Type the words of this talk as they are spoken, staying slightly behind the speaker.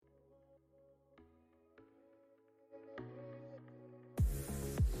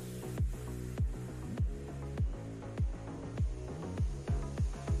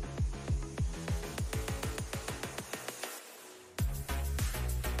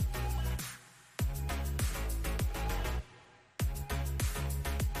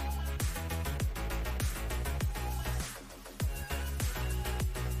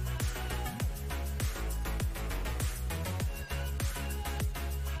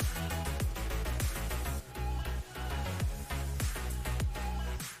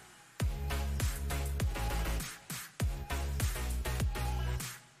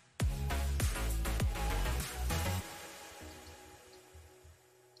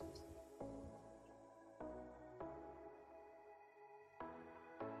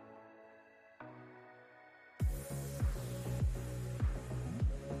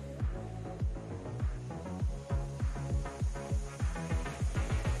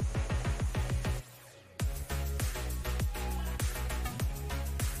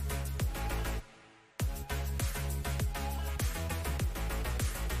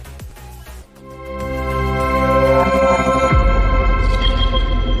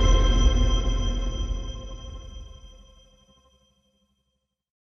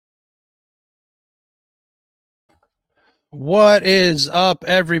What is up,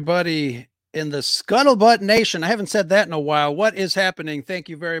 everybody in the Scuttlebutt Nation? I haven't said that in a while. What is happening? Thank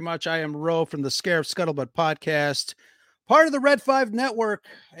you very much. I am Ro from the Scuttlebutt podcast, part of the Red 5 Network,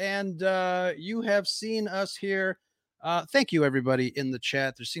 and you have seen us here. Thank you, everybody in the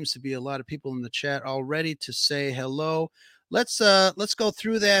chat. There seems to be a lot of people in the chat already to say hello. Let's go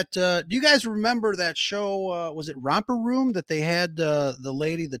through that. Do you guys remember that show? Was it Romper Room that they had the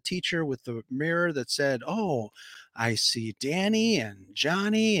lady, the teacher with the mirror that said, "Oh, I see Danny and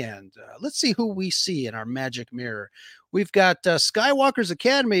Johnny, and let's see who we see in our magic mirror." We've got Skywalker's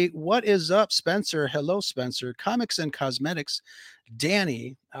Academy. What is up, Spencer? Hello, Spencer. Comics and Cosmetics.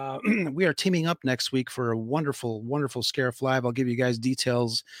 Danny, we are teaming up next week for a wonderful, wonderful ScarifLive. I'll give you guys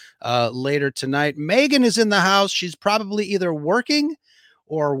details later tonight. Megan is in the house. She's probably either working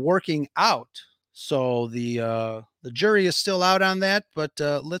or working out. So the jury is still out on that, but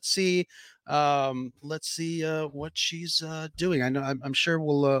let's see what she's doing. I know I'm sure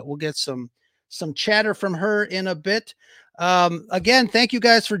we'll get some chatter from her in a bit. Again, thank you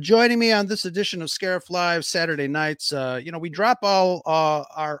guys for joining me on this edition of Scarif Live Saturday nights. We drop all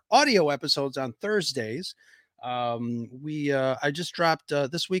our audio episodes on Thursdays. I just dropped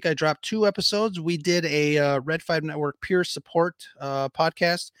this week. I dropped 2 episodes. We did a Red 5 Network peer support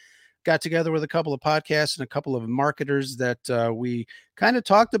podcast. Got together with a couple of podcasts and a couple of marketers that we kind of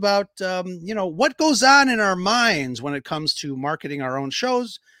talked about, what goes on in our minds when it comes to marketing our own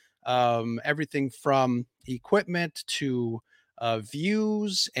shows. Everything from equipment to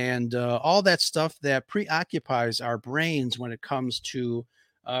views and all that stuff that preoccupies our brains when it comes to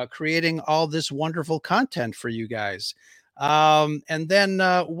creating all this wonderful content for you guys. And then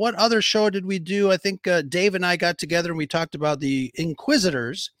what other show did we do? I think Dave and I got together and we talked about the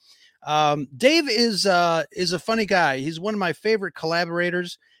Inquisitors. Dave is a funny guy. He's one of my favorite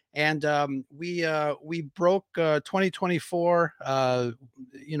collaborators. And we broke 2024.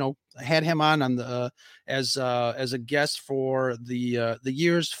 Had him on the as a guest for the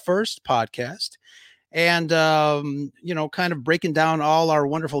year's first podcast, and kind of breaking down all our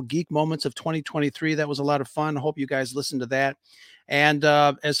wonderful geek moments of 2023. That was a lot of fun. Hope you guys listened to that. And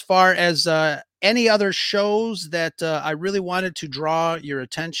as far as any other shows that I really wanted to draw your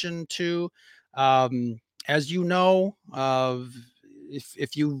attention to, as you know,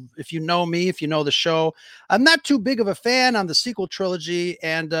 if you know me, if you know the show, I'm not too big of a fan on the sequel trilogy.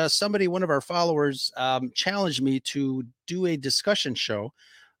 And one of our followers, challenged me to do a discussion show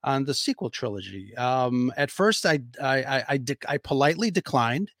on the sequel trilogy. At first, I politely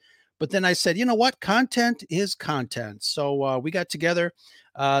declined, but then I said, you know what? Content is content. So we got together.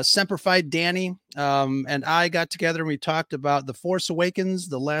 Semperfi Danny and I got together and we talked about The Force Awakens,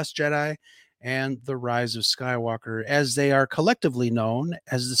 The Last Jedi, and The Rise of Skywalker, as they are collectively known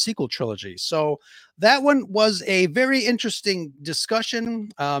as the sequel trilogy. So that one was a very interesting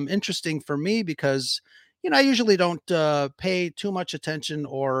discussion. Interesting for me because, I usually don't pay too much attention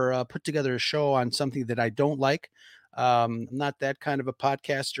or put together a show on something that I don't like. I'm not that kind of a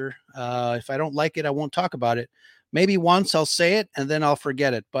podcaster. If I don't like it, I won't talk about it. Maybe once I'll say it and then I'll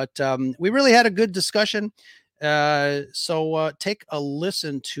forget it. But we really had a good discussion. So take a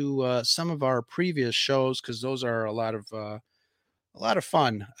listen to some of our previous shows because those are a lot of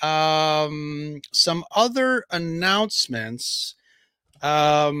fun. Some other announcements.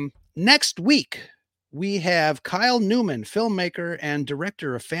 Next week we have Kyle Newman, filmmaker and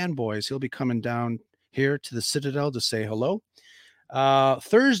director of Fanboys. He'll be coming down here to the Citadel to say hello.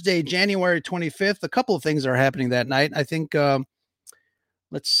 Thursday, January 25th. A couple of things are happening that night. I think.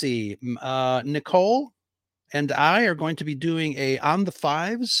 Let's see. Nicole and I are going to be doing a On the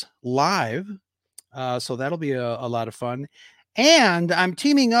Fives live. So that'll be a lot of fun. And I'm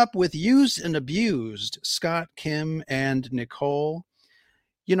teaming up with Used and Abused, Scott, Kim, and Nicole.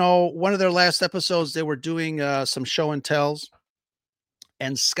 One of their last episodes, they were doing some show and tells,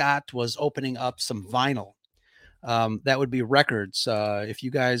 and Scott was opening up some vinyl. That would be records. If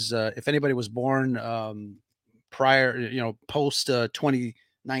you guys, if anybody was born prior, post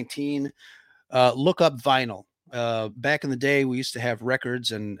 2019, look up vinyl. Back in the day, we used to have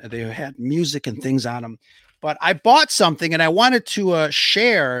records and they had music and things on them. But I bought something and I wanted to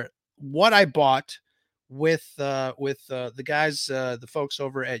share what I bought with the guys, the folks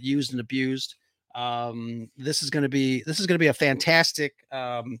over at Used and Abused. This is going to be a fantastic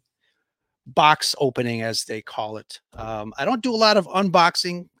box opening, as they call it. I don't do a lot of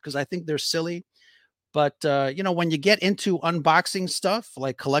unboxing because I think they're silly. But when you get into unboxing stuff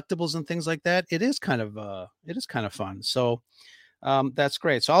like collectibles and things like that, it is kind of fun. So that's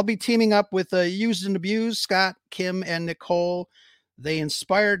great. So I'll be teaming up with Used and Abused, Scott, Kim, and Nicole. They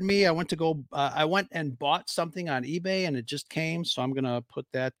inspired me. I went and bought something on eBay, and it just came. So I'm gonna put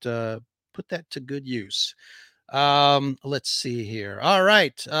that to good use. Let's see here. All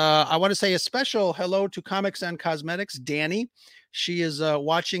right. I want to say a special hello to Comics and Cosmetics, Danny. She is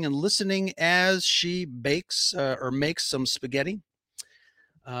watching and listening as she bakes or makes some spaghetti.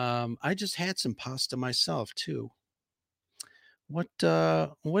 I just had some pasta myself too. What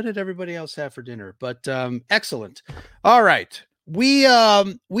did everybody else have for dinner? But excellent. All right. We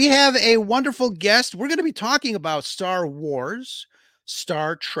have a wonderful guest. We're going to be talking about Star Wars,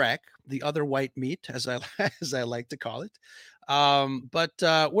 Star Trek, the other white meat, as I as I like to call it. But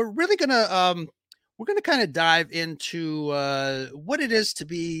we're really gonna kind of dive into what it is to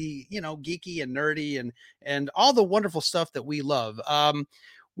be, geeky and nerdy and all the wonderful stuff that we love.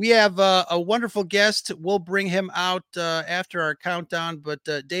 We have a wonderful guest. We'll bring him out after our countdown. But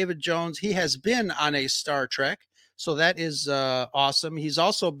David Jones, he has been on a Star Trek, so that is awesome. He's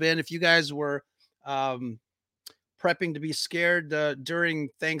also been, if you guys were prepping to be scared during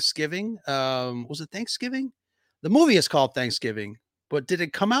Thanksgiving, was it Thanksgiving? The movie is called Thanksgiving, but did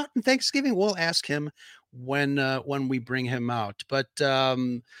it come out in Thanksgiving? We'll ask him when we bring him out. But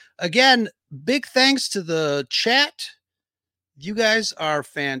again, big thanks to the chat. You guys are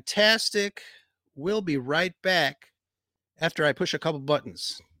fantastic. We'll be right back after I push a couple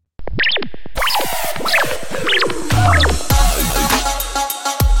buttons.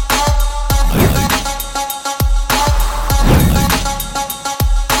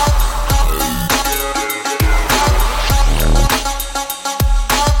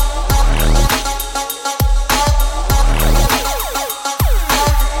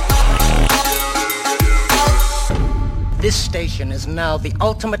 This station is now the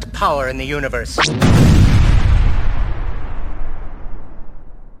ultimate power in the universe.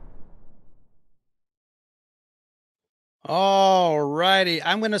 All righty.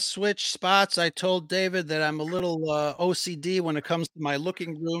 I'm going to switch spots. I told David that I'm a little OCD when it comes to my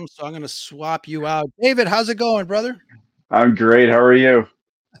looking room, so I'm going to swap you out. David, how's it going, brother? I'm great. How are you?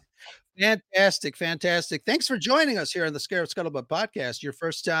 Fantastic. Fantastic. Thanks for joining us here on the Scuttlebutt podcast. Your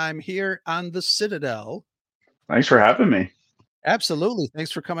first time here on the Citadel. Thanks for having me. Absolutely.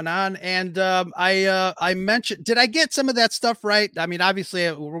 Thanks for coming on. And I mentioned, did I get some of that stuff right? I mean,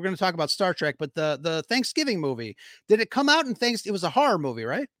 obviously we're going to talk about Star Trek, but the Thanksgiving movie, did it come out in it was a horror movie,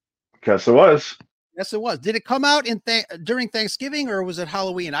 right? Yes, it was. Yes, it was. Did it come out during Thanksgiving, or was it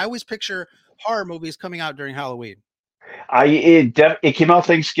Halloween? I always picture horror movies coming out during Halloween. It came out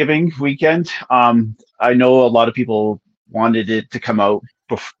Thanksgiving weekend. I know a lot of people wanted it to come out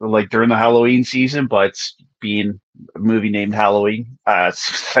like during the Halloween season, but being a movie named Halloween,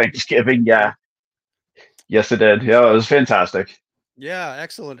 Thanksgiving, yeah. Yes, it did. Yeah, it was fantastic. Yeah,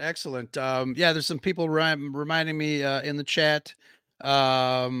 excellent. Yeah, there's some people reminding me in the chat.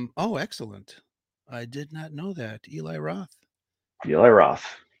 Oh, excellent. I did not know that. Eli Roth,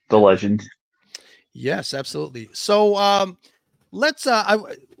 the legend. Yes, absolutely. So let's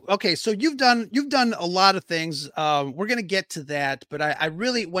okay, so you've done a lot of things. We're gonna get to that, but I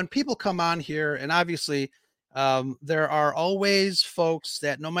really, when people come on here, and obviously there are always folks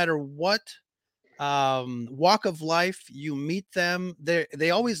that no matter what walk of life you meet them,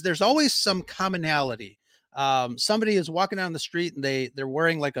 there's always some commonality. Somebody is walking down the street and they're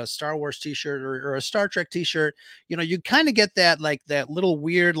wearing like a Star Wars t-shirt or a Star Trek t-shirt. You kind of get that, like that little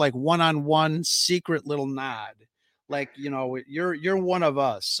weird, like one-on-one secret little nod, like, you're one of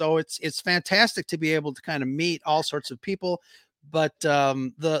us. So it's fantastic to be able to kind of meet all sorts of people. But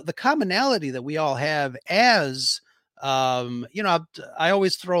the commonality that we all have as I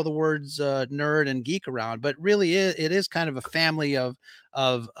always throw the words nerd and geek around, but really it is kind of a family of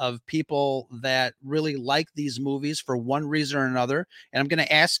people that really like these movies for one reason or another. And I'm going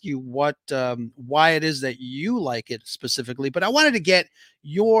to ask you why it is that you like it specifically, but I wanted to get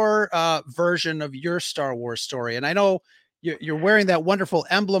your version of your Star Wars story. And I know you're wearing that wonderful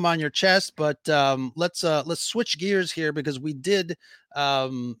emblem on your chest, but let's switch gears here, because we did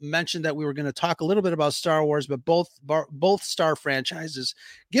mention that we were going to talk a little bit about Star Wars, but both Star franchises.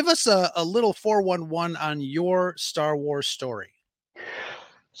 Give us a little 411 on your Star Wars story.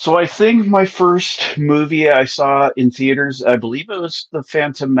 So I think my first movie I saw in theaters, I believe it was The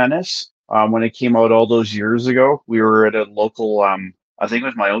Phantom Menace. When it came out all those years ago, we were at a local, I think it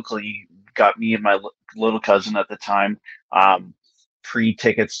was my uncle. He got me and my little cousin at the time free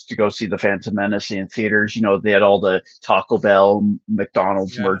tickets to go see The Phantom Menace in theaters. They had all the Taco Bell,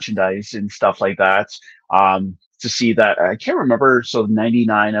 McDonald's merchandise and stuff like that. To see that, I can't remember. So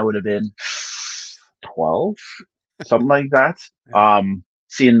 99, I would have been 12, something like that.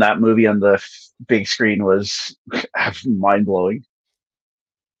 Seeing that movie on the big screen was mind blowing.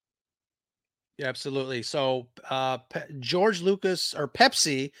 Yeah, absolutely. So, George Lucas or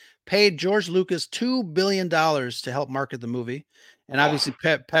Pepsi paid George Lucas $2 billion to help market the movie, and obviously,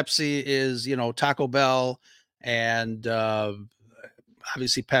 Pepsi is Taco Bell and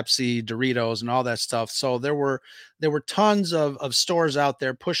obviously Pepsi, Doritos, and all that stuff. So there were tons of stores out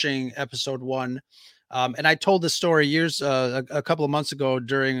there pushing Episode One. And I told this story years a couple of months ago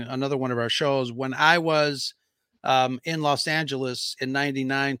during another one of our shows when I was in Los Angeles in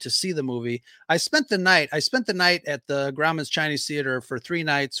 '99 to see the movie. I spent the night at the Grauman's Chinese Theater for 3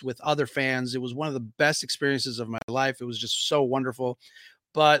 nights with other fans. It was one of the best experiences of my life. It was just so wonderful.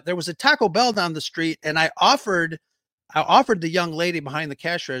 But there was a Taco Bell down the street, and I offered the young lady behind the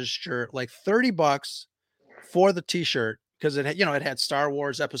cash register like $30 for the t-shirt because it had Star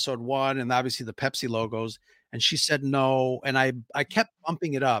Wars Episode One and obviously the Pepsi logos. And she said no. And I kept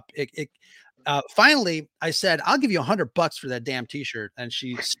bumping it up. Finally I said, I'll give you $100 for that damn t-shirt. And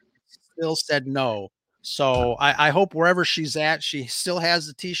she still said no. So I hope wherever she's at, she still has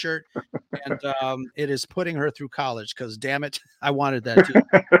the t-shirt and it is putting her through college because damn it, I wanted that too.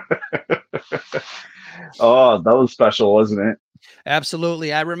 Oh, that was special, wasn't it?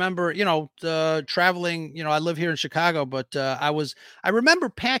 Absolutely. I remember, traveling, I live here in Chicago, but I remember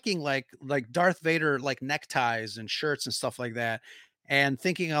packing like Darth Vader, like neckties and shirts and stuff like that. And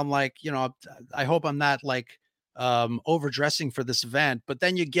thinking I'm like, I hope I'm not like overdressing for this event. But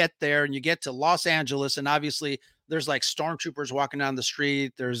then you get there and you get to Los Angeles and obviously there's like stormtroopers walking down the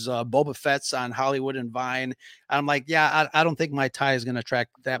street. There's Boba Fett's on Hollywood and Vine. I'm like, yeah, I don't think my tie is going to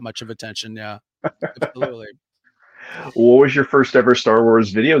attract that much of attention. Yeah, absolutely. What was your first ever Star Wars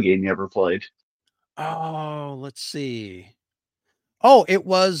video game you ever played? Oh, let's see. Oh, it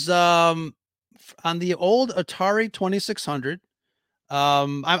was on the old Atari 2600.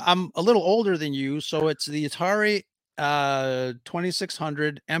 I'm a little older than you, so it's the Atari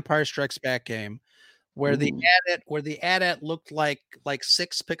 2600 Empire Strikes Back game where the Ooh, AT-AT looked like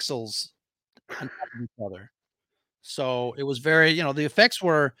 6 pixels on top of each other. So it was very, the effects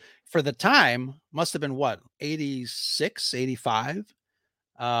were for the time must have been what, 86, 85.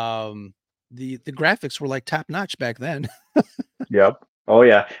 Um, the graphics were like top notch back then. yep. Oh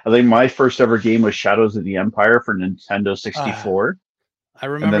yeah. I think my first ever game was Shadows of the Empire for Nintendo Ah, 64, I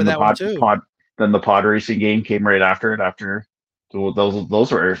and remember then that one too. the pod racing game came right after it. After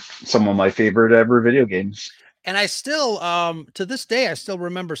those were some of my favorite ever video games. And I still, to this day, I still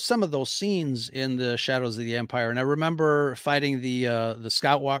remember some of those scenes in the Shadows of the Empire. And I remember fighting the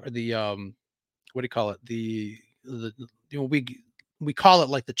Scout Walker, the what do you call it? The we call it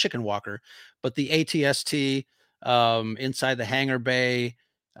like the Chicken Walker, but the ATST inside the hangar bay.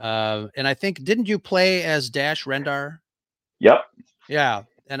 And I think didn't you play as Dash Rendar? Yep. Yeah,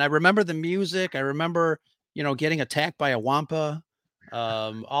 and I remember the music. I remember, getting attacked by a wampa,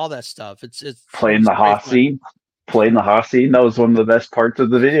 all that stuff. It Playing was the great Hoth fun. scene. Playing the Hoth scene. That was one of the best parts of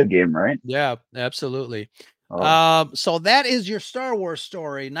the video game, right? Yeah, absolutely. Oh, So that is your Star Wars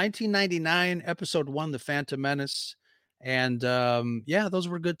story, 1999, Episode One, The Phantom Menace, and yeah, those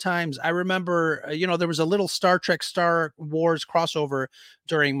were good times. I remember, there was a little Star Trek Star Wars crossover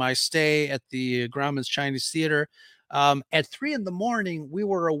during my stay at the Grauman's Chinese Theater. At 3 in the morning, we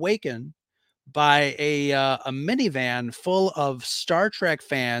were awakened by a minivan full of Star Trek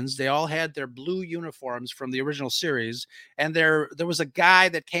fans. They all had their blue uniforms from the original series, and there was a guy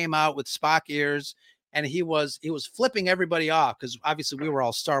that came out with Spock ears, and he was flipping everybody off because obviously we were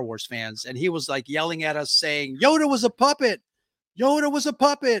all Star Wars fans, and he was like yelling at us saying, "Yoda was a puppet. Yoda was a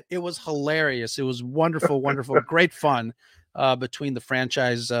puppet." It was hilarious. It was wonderful, wonderful, great fun between the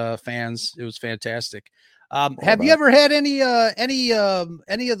franchise fans. It was fantastic. all Have you that. ever had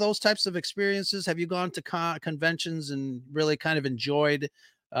any of those types of experiences? Have you gone to conventions and really kind of enjoyed,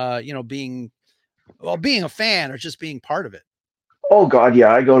 being a fan or just being part of it? Oh God,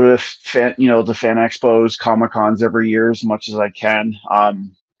 yeah. I go to the fan expos, Comic Cons every year as much as I can.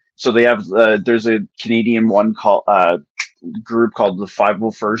 So they have there's a Canadian one called group called the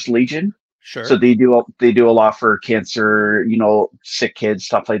 501st Legion. So Sure. they do a lot for cancer, sick kids,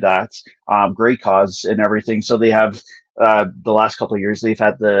 stuff like that. Great cause and everything. So they have the last couple of years they've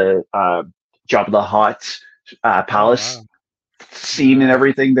had the Jabba the Hutt Oh palace wow. scene and Nice.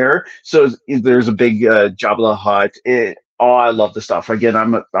 everything there. So there's a big Jabba the Hutt. Oh, I love the stuff. Again,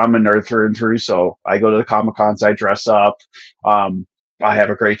 I'm a nerd through and through, so I go to the Comic Cons, I dress up. Um, I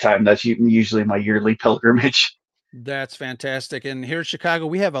have a great time. That's usually my yearly pilgrimage. That's fantastic. And here in Chicago,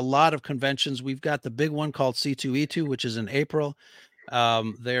 we have a lot of conventions. We've got the big one called C2E2, which is in April.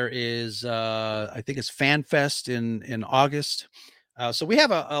 There is, I think it's Fan Fest in August. So we have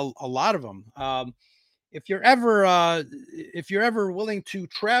a lot of them. if you're ever willing to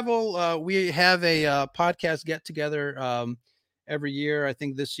travel, we have a podcast get together every year. I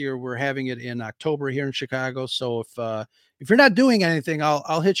think this year we're having it in October here in Chicago. So if you're not doing anything,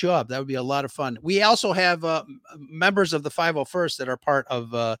 I'll hit you up. That would be a lot of fun. We also have members of the 501st that are part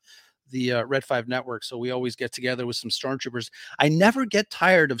of the Red 5 network. So we always get together with some stormtroopers. I never get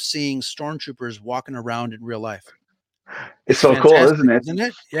tired of seeing stormtroopers walking around in real life. It's so cool, Isn't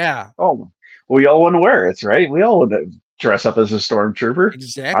it? Yeah. Oh, we all want to wear it, right? We all want to dress up as a stormtrooper.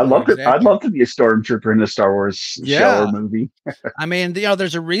 Exactly. I'd love to be a stormtrooper in a Star Wars show or movie. I mean,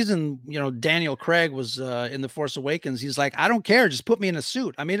 there's a reason, Daniel Craig was in The Force Awakens. He's like, I don't care, just put me in a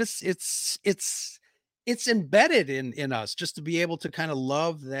suit. I mean, it's embedded in us just to be able to kind of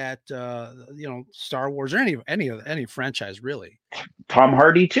love that Star Wars or any franchise really. Tom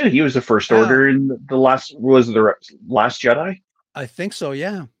Hardy too. He was the First Order in the Last Jedi. I think so.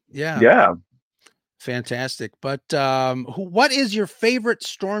 Yeah. Fantastic. But what is your favorite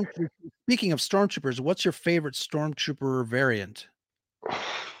stormtrooper? Speaking of stormtroopers, what's your favorite stormtrooper variant?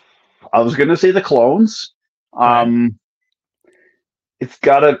 I was going to say the clones. It's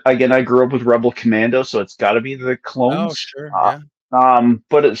got to, again, I grew up with Rebel Commando, so it's got to be the clones. Oh, sure.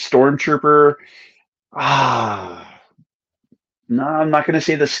 But it's stormtrooper. No, I'm not going to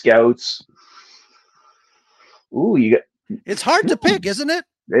say the scouts. Ooh, it's hard to pick, isn't it?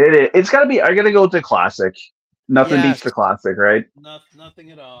 It's got to be. I got to go with the classic. Nothing beats the classic, right?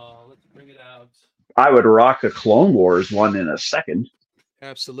 Nothing at all. Let's bring it out. I would rock a Clone Wars one in a second.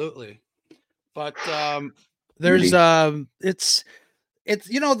 Absolutely. But there's it's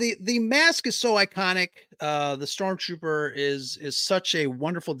the mask is so iconic. The Stormtrooper is such a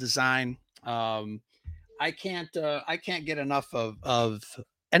wonderful design. I can't get enough of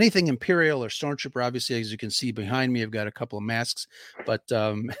anything Imperial or Stormtrooper. Obviously, as you can see behind me, I've got a couple of masks, but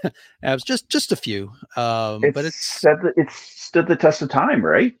it's just a few. But it's stood the test of time,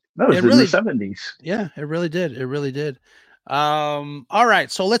 right? No, it was in the 70s. Yeah, it really did. It really did. All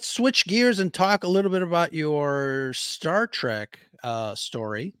right, so let's switch gears and talk a little bit about your Star Trek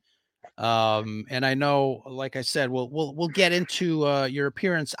story. And I know, like I said, we'll get into your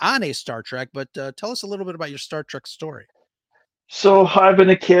appearance on a Star Trek, but tell us a little bit about your Star Trek story. So I've been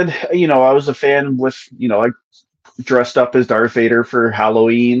a kid, I was a fan with, I dressed up as Darth Vader for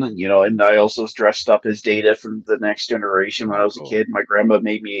Halloween, and I also was dressed up as Data from The Next Generation when I was a kid. My grandma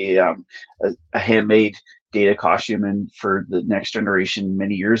made me a handmade Data costume for The Next Generation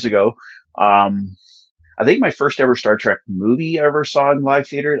many years ago. I think my first ever Star Trek movie I ever saw in live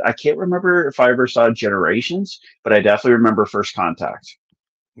theater, I can't remember if I ever saw Generations, but I definitely remember First Contact.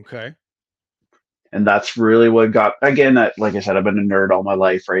 Okay. And that's really what got, again, like I said, I've been a nerd all my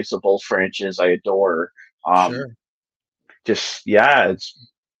life, right? So both franchises I adore. Sure. I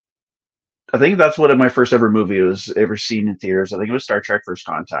think that's what my first ever movie was ever seen in theaters. I think it was Star Trek First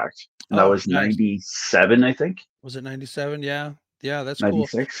Contact. And that was 97, I think. Was it 97? Yeah. Yeah, that's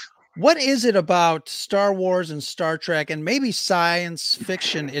 96. Cool. What is it about Star Wars and Star Trek and maybe science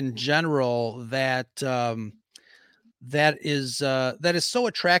fiction in general that is so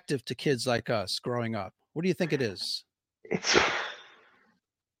attractive to kids like us growing up? What do you think it is?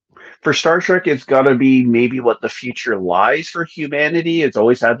 For Star Trek, it's got to be maybe what the future lies for humanity. It's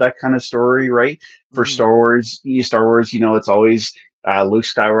always had that kind of story, right? For Star Wars, it's always Luke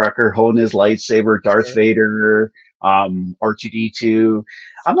Skywalker holding his lightsaber, Darth Vader, R2D2.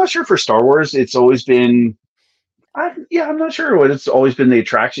 I'm not sure for Star Wars. It's always been, I'm not sure what it's always been the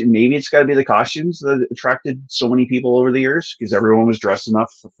attraction. Maybe it's got to be the costumes that attracted so many people over the years because everyone was dressed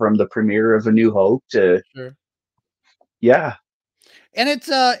enough from the premiere of A New Hope to, yeah. And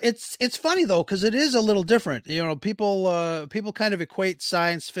it's funny though because it is a little different. People kind of equate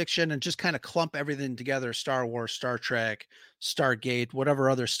science fiction and just kind of clump everything together: Star Wars, Star Trek, Stargate, whatever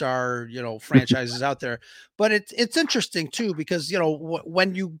other star franchises out there. But it's interesting too because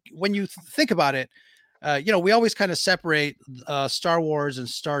when you think about it, we always kind of separate Star Wars and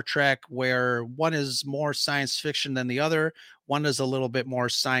Star Trek, where one is more science fiction than the other. One is a little bit more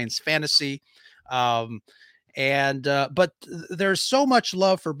science fantasy. But there's so much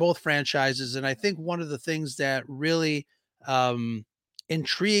love for both franchises. And I think one of the things that really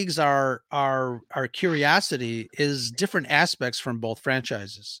intrigues our curiosity is different aspects from both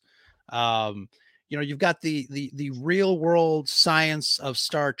franchises. You've got the real world science of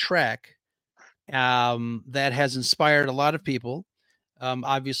Star Trek that has inspired a lot of people.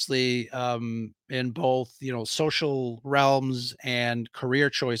 Obviously, in both, social realms and career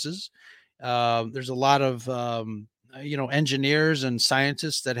choices. There's a lot of, engineers and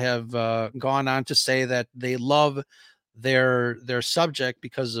scientists that have gone on to say that they love their subject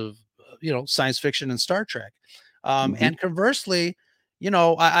because of, science fiction and Star Trek. Mhm. And conversely,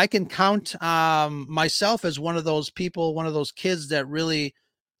 I can count myself as one of those people, one of those kids that really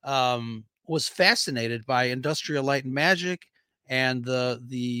was fascinated by Industrial Light and Magic and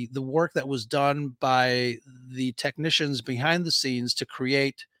the work that was done by the technicians behind the scenes to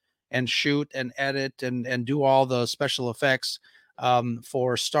create and shoot and edit and do all the special effects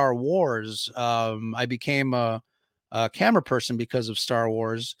for Star Wars. I became a camera person because of Star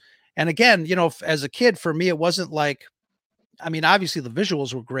Wars. And again, as a kid, for me, it wasn't like, I mean, obviously the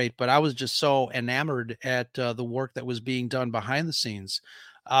visuals were great, but I was just so enamored at the work that was being done behind the scenes.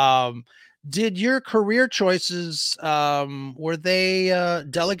 Did your career choices, were they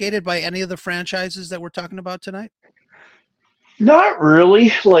delegated by any of the franchises that we're talking about tonight? Not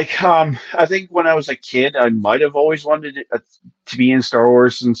really. Like, I think when I was a kid, I might have always wanted to be in Star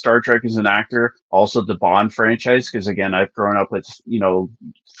Wars and Star Trek as an actor. Also, the Bond franchise, because again, I've grown up with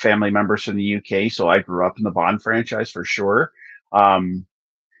family members from the UK, so I grew up in the Bond franchise for sure. Um,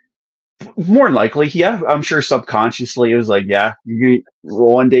 More than likely, yeah, I'm sure subconsciously it was like, yeah, you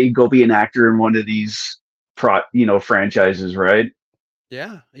one day go be an actor in one of these franchises, right?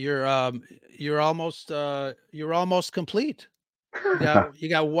 Yeah, you're almost complete. You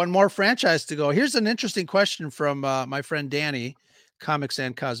got one more franchise to go. Here's an interesting question from my friend Danny, Comics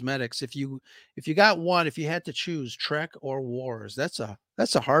and Cosmetics. If you got one, if you had to choose Trek or Wars, that's a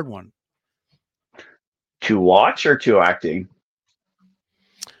hard one. To watch or to acting?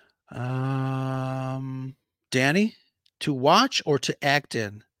 Um, Danny, to watch or to act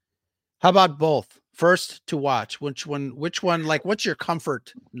in? How about both? First, to watch. Which one, like, what's your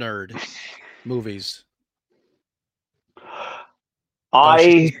comfort nerd movies? Oh,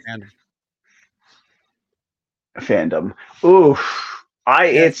 she says I random. Fandom. Ooh, I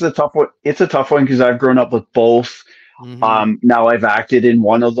Yeah. it's a tough one. It's a tough one because I've grown up with both. Hmm. Now I've acted in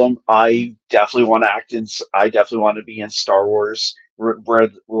one of them. I definitely want to act in. I definitely want to be in Star Wars,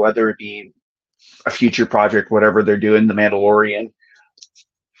 whether it be a future project, whatever they're doing, The Mandalorian.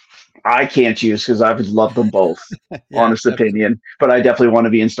 I can't choose because I would love them both. Yeah, Honest opinion, but I definitely want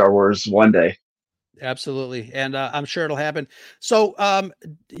to be in Star Wars one day. absolutely. And I'm sure it'll happen. So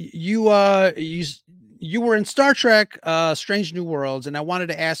you were in Star Trek Strange New Worlds, and I wanted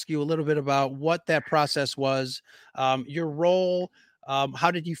to ask you a little bit about what that process was, your role. How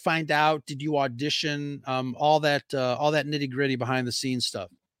did you find out? Did you audition? All that nitty-gritty behind the scenes stuff.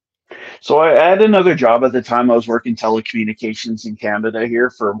 So I had another job at the time. I was working telecommunications in Canada here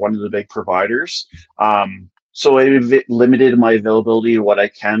for one of the big providers. So it limited my availability to what I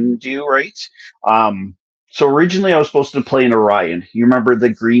can do, right? So originally I was supposed to play an Orion. You remember the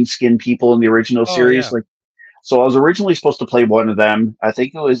green skin people in the original Oh series? yeah. Like, so I was originally supposed to play one of them. I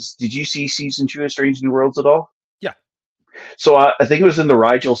think it was, did you see season two of Strange New Worlds at all? Yeah. So I think it was in the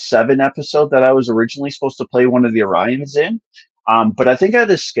Rigel 7 episode that I was originally supposed to play one of the Orions in. But I think I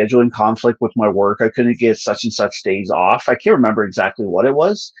had a scheduling conflict with my work. I couldn't get such and such days off. I can't remember exactly what it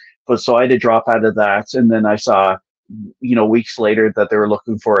was, but so I had to drop out of that. And then I saw, weeks later that they were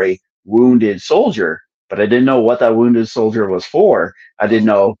looking for a wounded soldier, but I didn't know what that wounded soldier was for. I didn't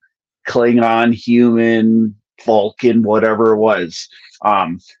Oh. know Klingon, human, Vulcan, whatever it was.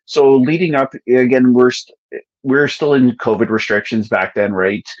 So leading up again, we're still in COVID restrictions back then,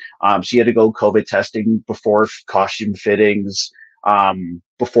 right? So you had to go COVID testing before costume fittings,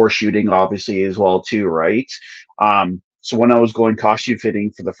 before shooting, obviously as well too, right? So when I was going costume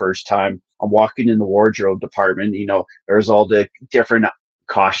fitting for the first time, I'm walking in the wardrobe department. There's all the different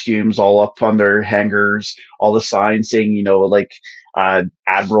costumes all up on their hangers, all the signs saying, like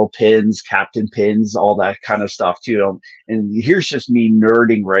admiral pins, captain pins, all that kind of stuff too. And here's just me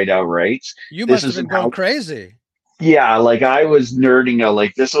nerding right out, right? You This must have been isn't going how crazy. Yeah, like I was nerding out.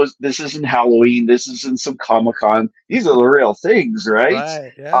 Like this isn't Halloween. This isn't some Comic Con. These are the real things, right?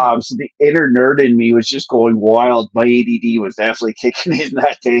 Right. Yeah. So the inner nerd in me was just going wild. My ADD was definitely kicking in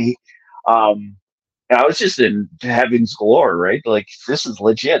that day. Um, and I was just in heaven's galore, right? Like this is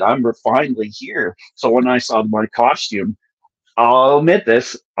legit. I'm finally here. So when I saw my costume, I'll admit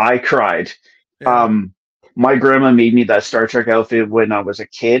this, I cried. Yeah. Um, my grandma made me that Star Trek outfit when I was a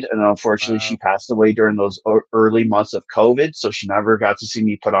kid, and unfortunately, she Wow. passed away during those early months of COVID, so she never got to see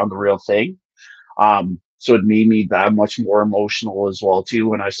me put on the real thing. So it made me that much more emotional as well too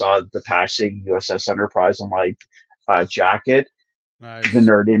when I saw the passing USS Enterprise on my jacket. The Nice.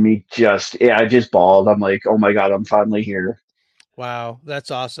 nerd in me I just bawled. I'm like, oh my god, I'm finally here. Wow.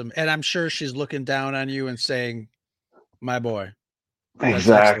 That's awesome. And I'm sure she's looking down on you and saying, my boy. That's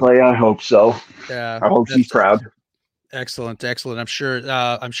excellent. Exactly. I hope so. Yeah. I hope she's That's proud. excellent. Excellent.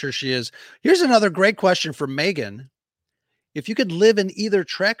 I'm sure she is. Here's another great question from Megan. If you could live in either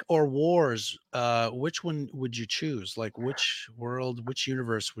Trek or Wars, which one would you choose? Like which world, which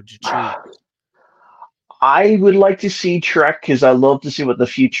universe would you choose? I would like to see Trek because I love to see what the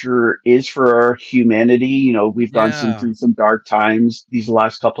future is for our humanity. You know, we've gone Yeah, through some dark times these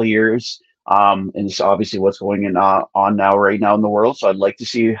last couple of years. And it's obviously what's going on now, right now in the world. So I'd like to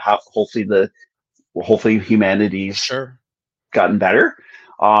see how hopefully humanity's sure. gotten better.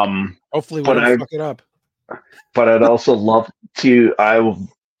 Hopefully we But don't I fuck it up. but I'd also love to.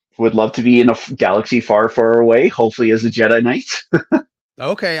 Would love to be in a galaxy far, far away. Hopefully, as a Jedi Knight.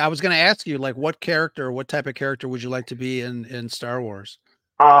 Okay, I was going to ask you, like, what type of character would you like to be in Star Wars?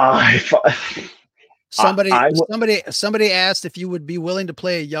 If Somebody, I somebody asked if you would be willing to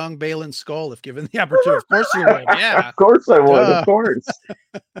play a young Balin Skull if given the opportunity. Of course you would. Yeah. of course I would. Of Duh. course,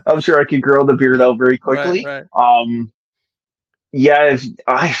 I'm sure I could grow the beard out very Right, quickly. right. Yeah, if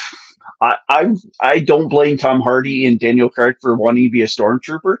I don't blame Tom Hardy and Daniel Craig for wanting to be a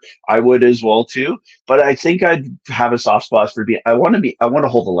stormtrooper. I would as well too. But I think I'd have a soft spot for being. I want to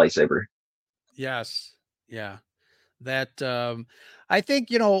hold a lightsaber. Yes. Yeah. That I think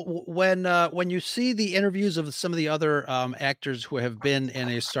when you see the interviews of some of the other actors who have been in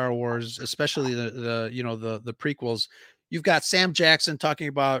a Star Wars, especially the prequels, you've got Sam Jackson talking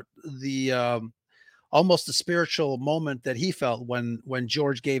about the almost the spiritual moment that he felt when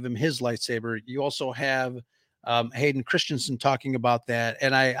George gave him his lightsaber. You also have Hayden Christensen talking about that,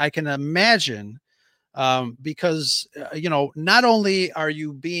 and I can imagine because not only are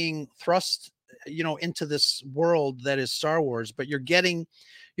you being thrust into this world that is Star Wars, but you're getting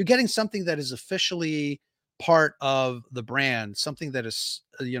something that is officially part of the brand, something that is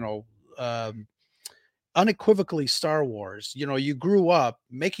unequivocally Star Wars. You grew up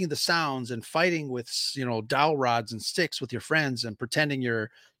making the sounds and fighting with dowel rods and sticks with your friends and pretending you're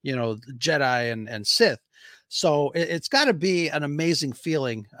Jedi and Sith. So it's got to be an amazing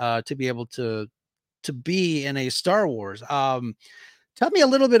feeling to be able to be in a Star Wars. Tell me a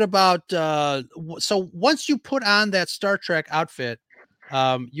little bit about so once you put on that Star Trek outfit,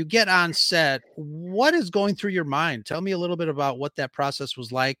 you get on set. What is going through your mind? Tell me a little bit about what that process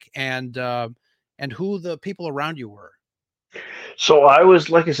was like and who the people around you were. So I was,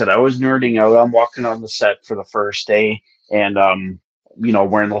 like I said, I was nerding out. I'm walking on the set for the first day, and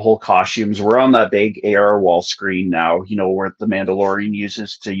wearing the whole costumes. We're on that big AR wall screen now. Where the Mandalorian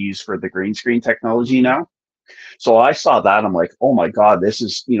use for the green screen technology Mhm. now. So I saw that. I'm like, oh my god, this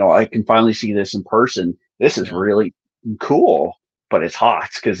is I can finally see this in person. This is Yeah. really cool, but it's hot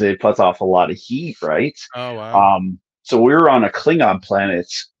because it puts off a lot of heat, right? Oh wow. So we were on a Klingon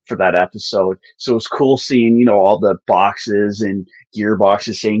planet for that episode. So it was cool seeing, all the boxes and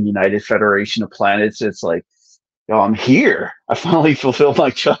gearboxes saying United Federation of Planets. It's like, I'm here. I finally fulfilled my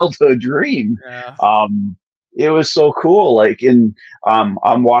childhood dream. Yeah. It was so cool. Like,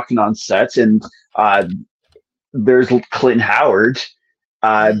 I'm walking on sets, and there's Clint Howard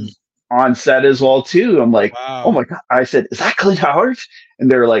uh, Mm, on set as well too. I'm like, oh wow. my god! I said, is that Clint Howard?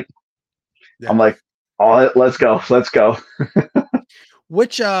 And they're like, I'm Yeah. like, oh, let's go, let's go.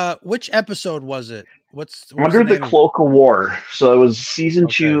 Which episode was it? What was the Under the name of it? Cloak of War. So it was season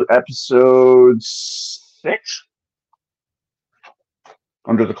Okay. 2, episode 6.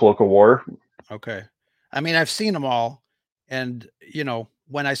 Under the Cloak of War. Okay. I mean, I've seen them all, and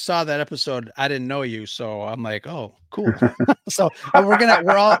when I saw that episode, I didn't know you, so I'm like, oh, cool. So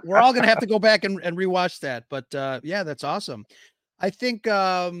we're all gonna have to go back and rewatch that. But yeah, that's awesome. I think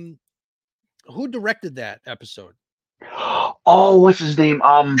who directed that episode? Oh, what's his name?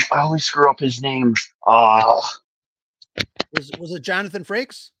 I always screw up his name. Was it Jonathan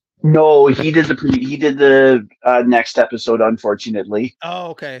Frakes? No, he did the next episode, unfortunately. Oh,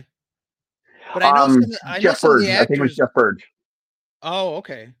 okay. But I know Jeff some of the Bird. I think it was actors. Jeff Bird. Oh,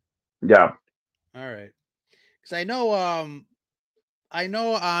 okay. Yeah. All right. Because I know on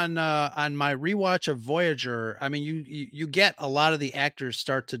my rewatch of Voyager, I mean you get a lot of the actors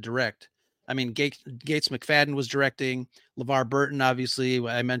start to direct. I mean Gates McFadden was directing, LeVar Burton, obviously.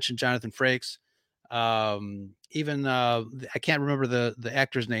 I mentioned Jonathan Frakes. Even I can't remember the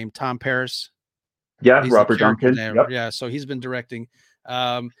actor's name, Tom Paris. Yeah, He's the Robert character's Duncan. name. Yep. Yeah, so he's been directing.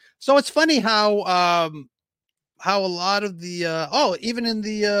 So it's funny how a lot of the even in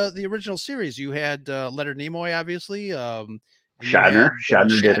the original series you had Leonard Nimoy, obviously, and you had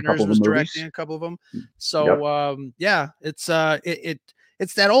Shatner did a couple Shatner's of the was directing movies. a couple of them. Yep. So yeah, it's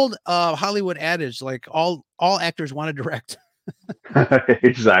that old Hollywood adage, like all actors want to direct.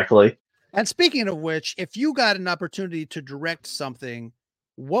 Exactly. And speaking of which, if you got an opportunity to direct something,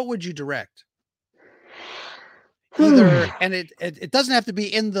 what would you direct? either, and it doesn't have to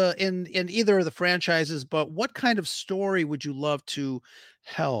be in either of the franchises, but what kind of story would you love to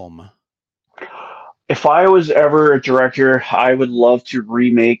helm? If I was ever a director, I would love to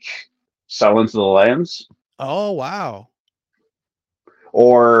remake Silence of the Lambs, Oh, wow.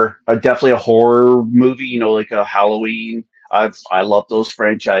 or definitely a horror movie. You know, like a Halloween. I love those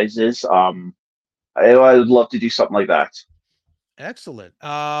franchises. I would love to do something like that. Excellent.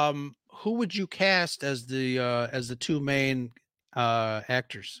 Who would you cast as the two main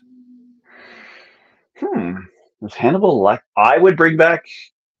actors? Hmm. With Hannibal, I would bring back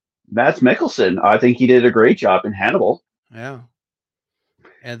Mads Mikkelsen. I think he did a great job in Hannibal. Yeah.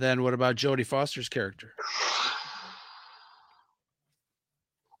 And then what about Jodie Foster's character?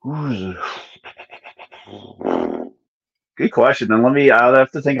 Ooh. Good question. Then I'll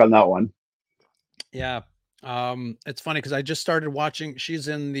have to think on that one. Yeah. It's funny because I just started watching. She's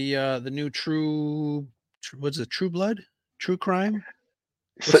in the new what's it, True Blood? True Crime?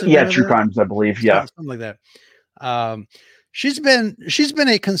 So, What's the yeah, name of True that? Crimes, I believe. Yeah. Something like that. Um, she's been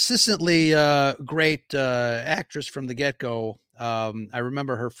a consistently great actress from the get-go. I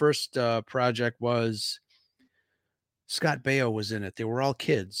remember her first project was Scott Baio was in it. They were all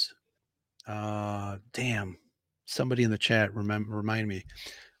kids. Damn. Somebody in the chat remind me.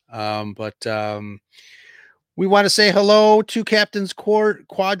 But we want to say hello to Captain's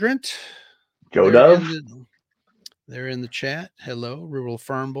Quadrant. Joe They're in Dove. the they're in the chat. Hello, Rural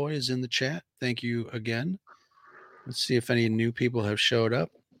Farm Boy is in the chat. Thank you again. Let's see if any new people have showed up.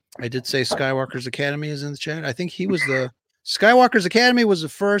 I did say Skywalker's Academy is in the chat. I think Skywalker's Academy was the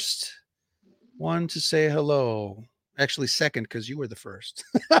first one to say hello. Actually, second, because you were the first.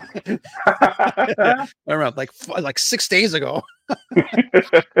 I remember, like 6 days ago.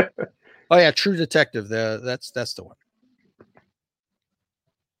 Oh yeah, True Detective. That's the one.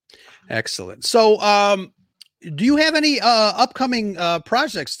 Excellent. So, do you have any upcoming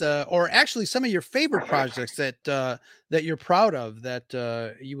projects, or actually some of your favorite projects that you're proud of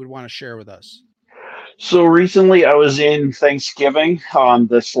that you would want to share with us? So recently, I was in Thanksgiving on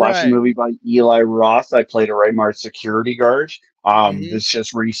the slasher Right. movie by Eli Roth. I played a Raymart security guard. Mm-hmm. This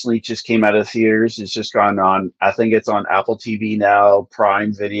just recently just came out of theaters. It's just gone on. I think it's on Apple TV now,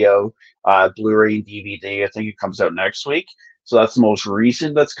 Prime Video, Blu-ray and DVD. I think it comes out next week. So that's the most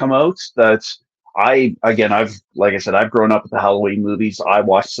recent that's come out. I've like I said, I've grown up with the Halloween movies. I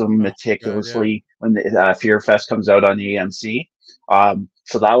watch them Oh, God, yeah. meticulously when the Fear Fest comes out on the AMC.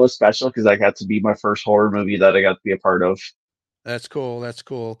 So that was special because I got to be my first horror movie that I got to be a part of. That's cool. That's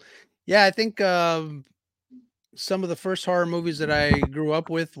cool. Yeah, I think some of the first horror movies that I grew up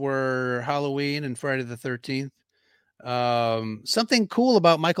with were Halloween and Friday the 13th. Something cool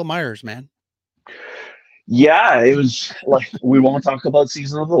about Michael Myers, man. Yeah, it was like we won't talk about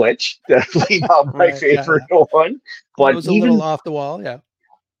Season of the Witch. Definitely not my Right. Yeah, favorite yeah. one. It But was a little even off the wall. Yeah.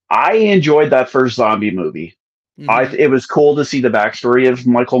 I enjoyed that first zombie movie. Mm-hmm. It was cool to see the backstory of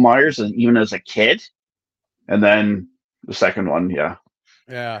Michael Myers, and even as a kid. And then the second one, yeah.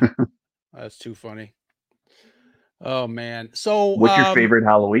 Yeah. That's too funny. Oh man. So What's your favorite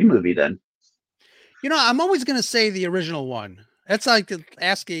Halloween movie then? I'm always gonna say the original one. That's like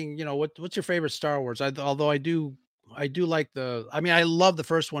asking, what's your favorite Star Wars? Although I do like I love the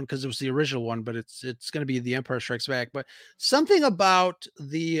first one because it was the original one, but it's gonna be The Empire Strikes Back. But something about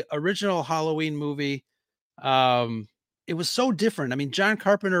the original Halloween movie, it was so different. I mean, John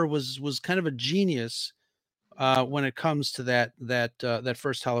Carpenter was kind of a genius when it comes to that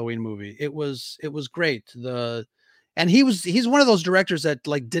first Halloween movie. It was great. And he's one of those directors that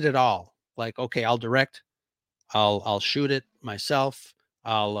like did it all. Like, okay, I'll direct, I'll shoot it myself,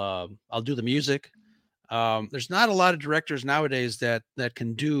 I'll do the music. There's not a lot of directors nowadays that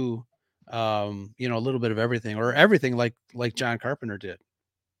can do a little bit of everything or everything like John Carpenter did.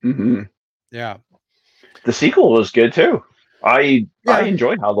 Mm-hmm. Yeah. The sequel was good too. I Yeah.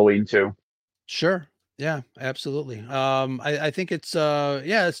 enjoyed Halloween too. Sure. Yeah, absolutely. I think it's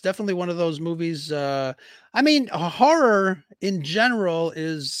definitely one of those movies. Horror in general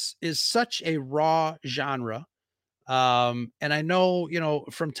is such a raw genre. And I know,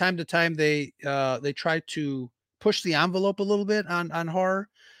 from time to time they try to push the envelope a little bit on horror,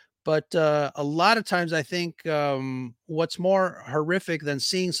 but a lot of times I think what's more horrific than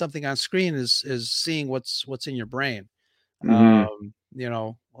seeing something on screen is seeing what's in your brain. Mm-hmm.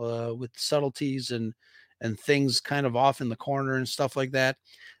 With subtleties and things kind of off in the corner and stuff like that.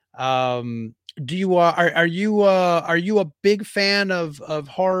 Do you are you a big fan of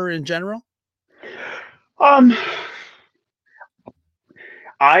horror in general? Um,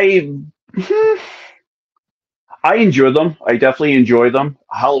 I I enjoy them. I definitely enjoy them.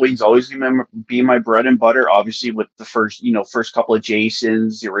 Halloween's always gonna be my bread and butter. Obviously, with the first couple of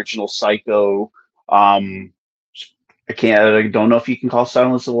Jasons, the original Psycho. Um, I don't know if you can call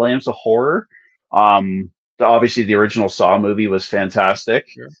Silence of the Lambs a horror. Obviously, the original Saw movie was fantastic.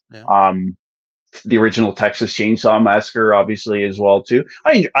 Sure. Yeah. The original Texas Chainsaw Massacre, obviously, as well too.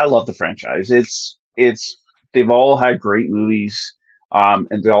 I love the franchise. They've all had great movies, and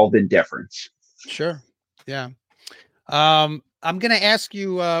they've all been different. Sure. Yeah. I'm going to ask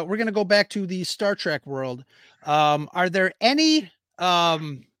you, we're going to go back to the Star Trek world. Are there any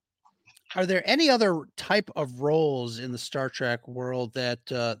other type of roles in the Star Trek world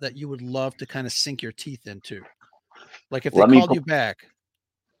that you would love to kind of sink your teeth into? Like if they called you back.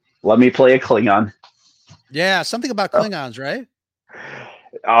 Let me play a Klingon. Yeah, something about Klingons, right?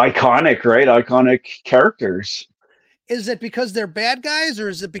 Iconic, right? Iconic characters. Is it because they're bad guys, or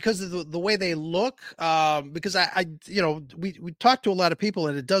is it because of the way they look? Because we talk to a lot of people,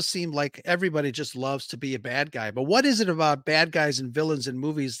 and it does seem like everybody just loves to be a bad guy. But what is it about bad guys and villains in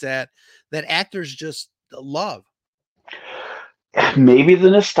movies that actors just love? Maybe the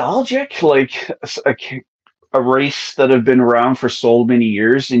nostalgic, like a race that have been around for so many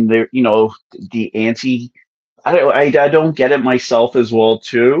years, and they're the anti. I don't get it myself as well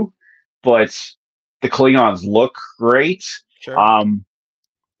too, but the Klingons look great. Sure.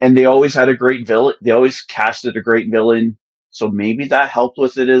 And they always had a great villain. They always casted a great villain, so maybe that helped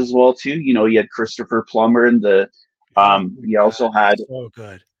with it as well too. You had Christopher Plummer and you also had so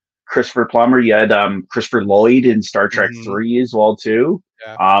good Christopher Plummer. You had Christopher Lloyd in Star Trek 3 as well too.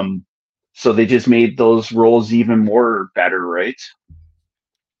 Yeah. So they just made those roles even more better, right?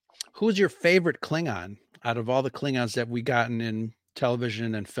 Who's your favorite Klingon out of all the Klingons that we gotten in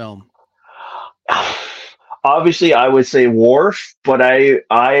television and film? Obviously, I would say Worf, but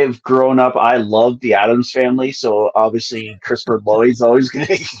I've grown up. I love the Addams Family, so obviously Christopher Lloyd's always going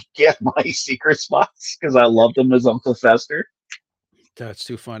to get my secret spots because I love them as Uncle Fester. That's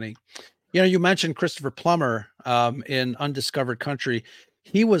too funny. You mentioned Christopher Plummer in Undiscovered Country.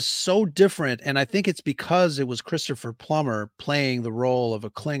 He was so different, and I think it's because it was Christopher Plummer playing the role of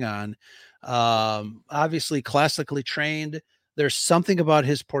a Klingon. Obviously, classically trained. There's something about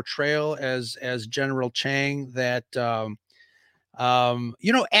his portrayal as General Chang that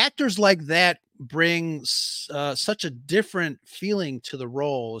actors like that bring such a different feeling to the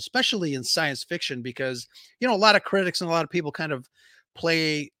role, especially in science fiction, because a lot of critics and a lot of people kind of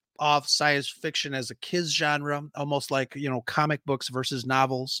play off science fiction as a kids genre, almost like comic books versus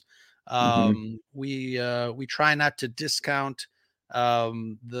novels. We try not to discount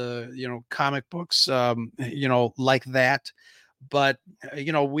the comic books like that. But,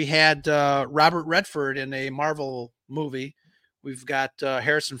 we had Robert Redford in a Marvel movie. We've got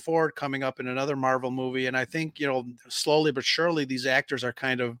Harrison Ford coming up in another Marvel movie. And I think, slowly but surely, these actors are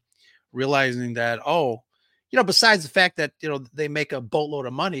kind of realizing that, besides the fact that, they make a boatload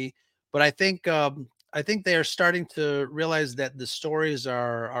of money, but I think they are starting to realize that the stories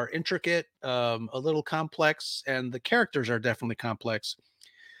are intricate, a little complex, and the characters are definitely complex.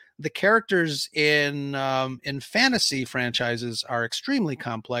 The characters in fantasy franchises are extremely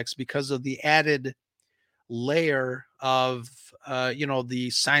complex because of the added layer of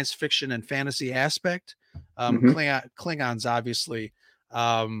the science fiction and fantasy aspect. Klingons, obviously,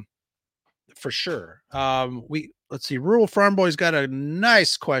 for sure. Let's see. Rural Farm Boy's got a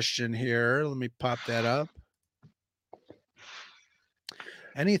nice question here. Let me pop that up.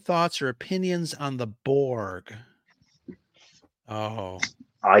 Any thoughts or opinions on the Borg? Oh.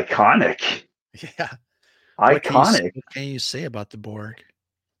 Iconic. Yeah. Iconic. What can you say about the Borg?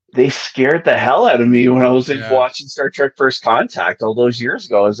 They scared the hell out of me when I was watching Star Trek First Contact all those years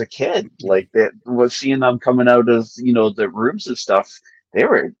ago as a kid. Like that was seeing them coming out of, the rooms and stuff.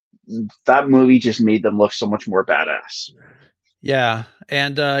 That movie just made them look so much more badass. Yeah.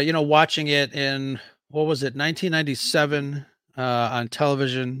 And, watching it in, what was it, 1997 on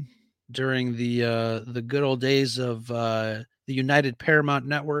television during the good old days of the United Paramount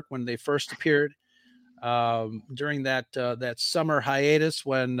Network when they first appeared, during that summer hiatus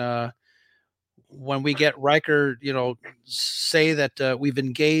when we get Riker, say that we've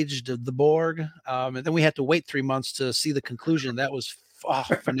engaged the Borg, and then we had to wait 3 months to see the conclusion. That was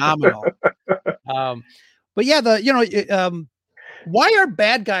phenomenal. But yeah, why are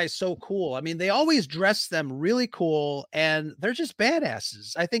bad guys so cool? I mean, they always dress them really cool, and they're just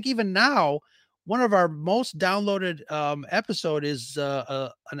badasses. I think even now, one of our most downloaded episode is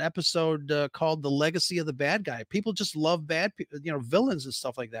an episode called "The Legacy of the Bad Guy." People just love bad, villains and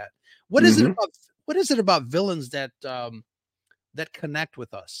stuff like that. What is it about villains that connect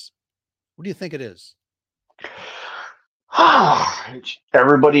with us? What do you think it is?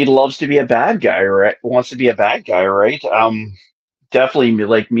 Everybody loves to be a bad guy, right? Wants to be a bad guy, right? Definitely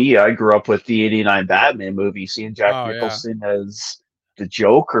like me, I grew up with the '89 Batman movie, seeing Jack Oh yeah, Nicholson as the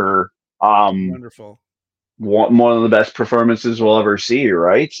Joker. Um, wonderful. one of the best performances we'll ever see,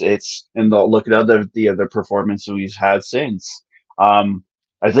 right? It's and look at the other performances we've had since. Um,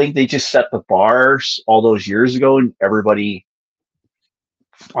 I think they just set the bars all those years ago, and everybody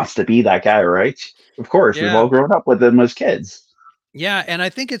wants to be that guy, right? Of course, we've Yeah. all grown up with them as kids. Yeah, and I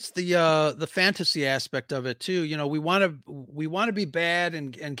think it's the fantasy aspect of it too. You know, we want to be bad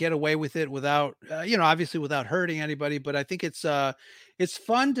and get away with it without obviously without hurting anybody, but I think it's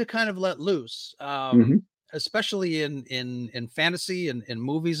fun to kind of let loose. Hmm. Especially in fantasy and in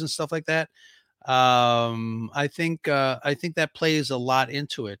movies and stuff like that. I think that plays a lot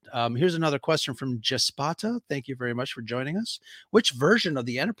into it. Here's another question from Jespata. Thank you very much for joining us. Which version of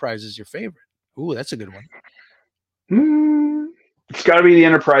the Enterprise is your favorite? Ooh, that's a good one. Mm, it's got to be the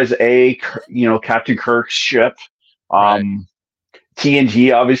Enterprise A, Captain Kirk's ship. Right. Um,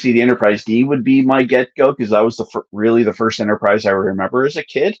 TNG, obviously, the Enterprise D would be my get go because that was really the first Enterprise I remember as a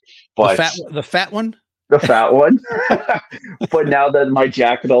kid. But The fat one? the fat one. But now that my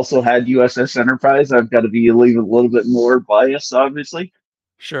jacket also had USS Enterprise, I've got to be a little bit more biased, obviously.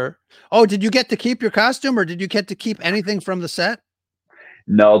 Sure. Oh, did you get to keep your costume or did you get to keep anything from the set?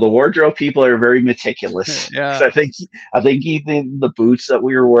 No, the wardrobe people are very meticulous. 'Cause Yeah. I think even the boots that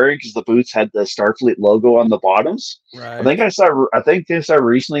we were wearing, because the boots had the Starfleet logo on the bottoms. Right. I think I saw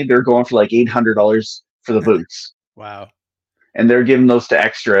recently they're going for like $800 for the boots, Wow. and they're giving those to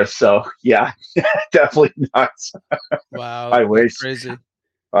extras. So yeah, definitely not. Wow. I That's wish. crazy.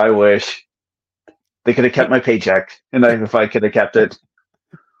 I wish they could have kept my paycheck, and if I could have kept it.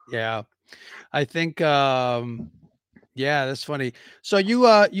 Yeah. I think yeah, that's funny. So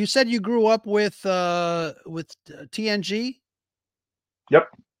you said you grew up with TNG, Yep.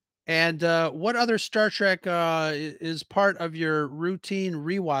 and what other Star Trek is part of your routine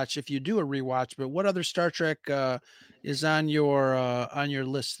rewatch if you do a rewatch, but what other Star Trek is on your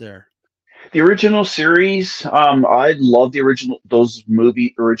list there? The original series, I love the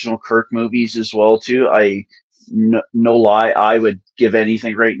original Kirk movies as well too. No lie, I would give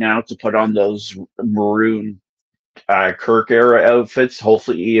anything right now to put on those maroon Kirk era outfits.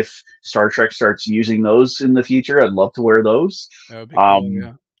 Hopefully, if Star Trek starts using those in the future, I'd love to wear those. That would be cool, Um,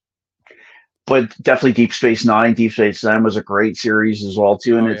 yeah. but definitely Deep Space Nine. Deep Space Nine was a great series as well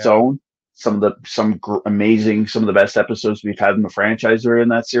too in Oh its yeah. own. Amazing, some of the best episodes we've had in the franchise are in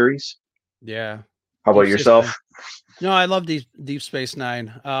that series. Yeah. How about Deep Space Nine. yourself? No, I love Deep Space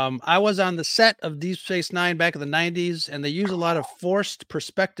Nine. I was on the set of Deep Space Nine back in the '90s, and they use a lot of forced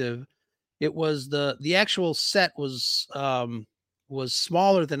perspective. It was the actual set was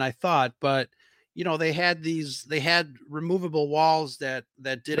smaller than I thought, but they had removable walls that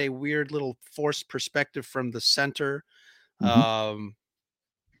did a weird little forced perspective from the center. Hmm. Um,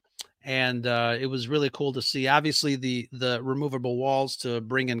 and it was really cool to see. Obviously, the removable walls to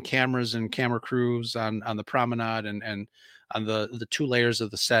bring in cameras and camera crews on the promenade and on the two layers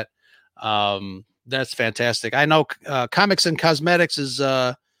of the set. That's fantastic. I know Comics and Cosmetics is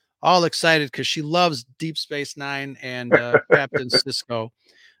all excited because she loves Deep Space Nine and Captain Cisco.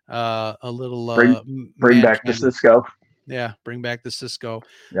 A little Bring man back the candy. Cisco. Yeah, bring back the Cisco.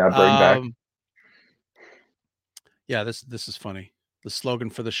 Yeah, bring back. Um, yeah, this is funny. The slogan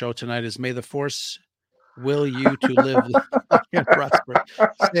for the show tonight is "May the Force will you to live long and prosper."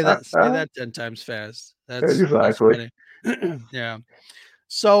 Say that 10 times fast. That's Exactly. funny. Yeah.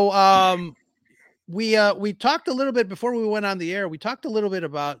 So we talked a little bit before we went on the air. We talked a little bit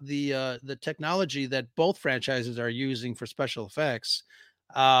about the technology that both franchises are using for special effects.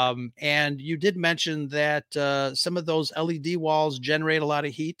 And you did mention that some of those LED walls generate a lot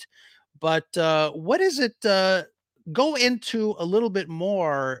of heat, but what is it? Go into a little bit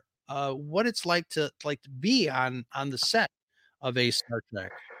more what it's like to be on the set of a Star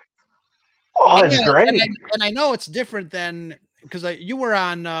Trek. Oh, And it's yeah, great. and I know it's different than because you were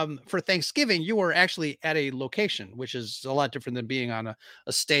on for Thanksgiving, you were actually at a location, which is a lot different than being on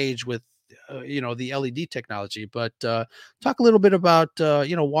a stage with the LED technology. But talk a little bit about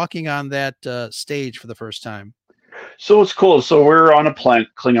walking on that stage for the first time. So it's cool. So we're on a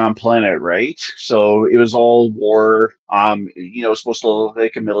Klingon planet, right? So it was all war. It's supposed to look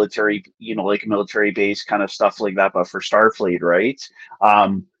like a military, like a military base kind of stuff like that, but for Starfleet, right?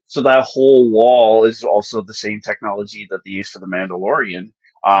 So that whole wall is also the same technology that they use for the Mandalorian.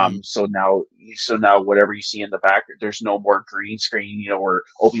 Mm. So now whatever you see in the back, there's no more green screen, where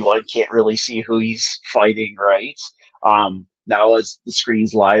Obi-Wan can't really see who he's fighting, right? Now as the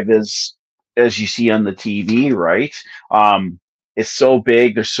screen's live as as you see on the TV, right? It's so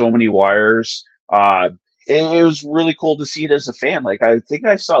big. There's so many wires. It was really cool to see it as a fan. Like I think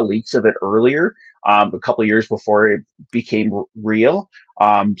I saw leaks of it earlier, a couple of years before it became real.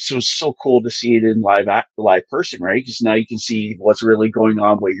 So it's so cool to see it in live person, right? Because now you can see what's really going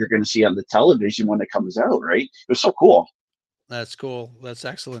on, what you're going to see on the television when it comes out, right? It was so cool. That's cool. That's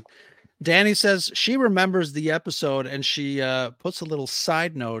excellent. Danny says she remembers the episode and she puts a little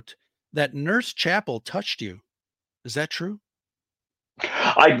side note that Nurse Chapel touched you. Is that true?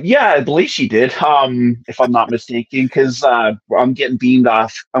 I believe she did. If I'm not mistaken, because I'm getting beamed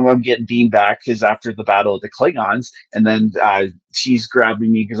off. I'm getting beamed back because after the battle of the Klingons, and then she's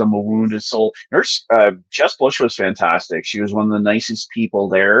grabbing me because I'm a wounded soul. Nurse Jess Bush was fantastic. She was one of the nicest people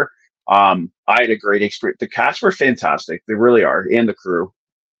there. I had a great experience. The cast were fantastic. They really are, and the crew.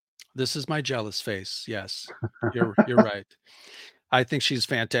 This is my jealous face. Yes, you're right. I think she's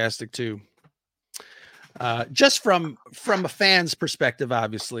fantastic too. Just from a fan's perspective,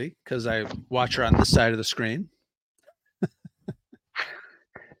 obviously, because I watch her on this side of the screen.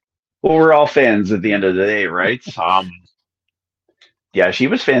 Well, we're all fans at the end of the day, right? Yeah, she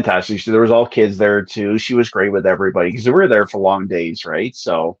was fantastic. There was all kids there too. She was great with everybody because we were there for long days, right?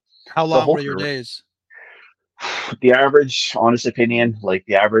 So how long were your days? The average, honest opinion, like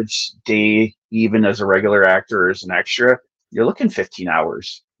the average day, even as a regular actor or as an extra, you're looking 15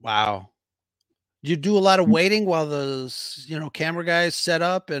 hours. Wow. You do a lot of waiting while the camera guys set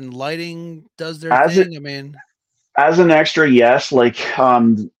up and lighting does their thing. I mean, as an extra, yes. Like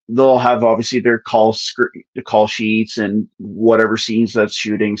they'll have obviously their call sheets and whatever scenes that's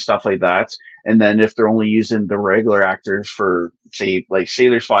shooting, stuff like that. And then if they're only using the regular actors for say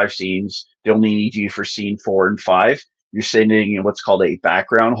there's 5 scenes, they only need you for scene 4 and 5. You're sitting in what's called a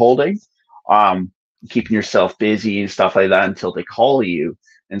background holding, keeping yourself busy and stuff like that until they call you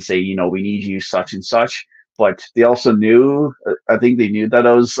and say, we need you such and such. But they also knew, I think they knew that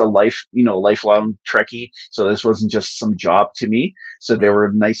I was a lifelong Trekkie. So this wasn't just some job to me. So they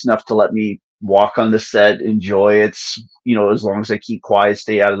were nice enough to let me walk on the set, enjoy it, as long as I keep quiet,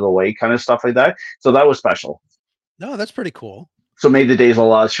 stay out of the way, kind of stuff like that. So that was special. No, that's pretty cool. So made the days a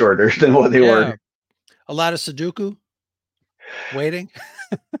lot shorter than what they were. A lot of Sudoku waiting.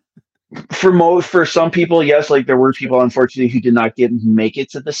 For some people, yes, like there were people unfortunately who did not make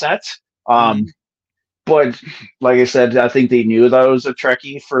it to the set. But like I said, I think they knew that I was a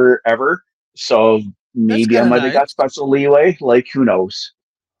Trekkie forever. So maybe I might have got special leeway. Like, who knows?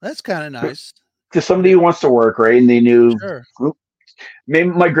 That's kind of nice. To somebody who wants to work, right? And they knew maybe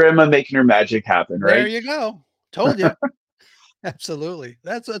my grandma making her magic happen, right? There you go. Told you. Absolutely.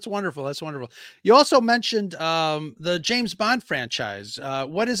 That's wonderful. That's wonderful. You also mentioned the James Bond franchise.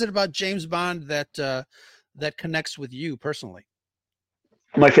 What is it about James Bond that connects with you personally?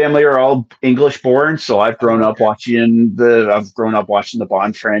 My family are all English born, so I've grown up watching the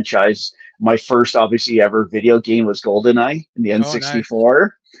Bond franchise. My first obviously ever video game was GoldenEye in the N64.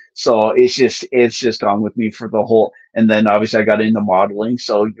 Nice. So it's just gone with me for the whole. And then obviously I got into modeling,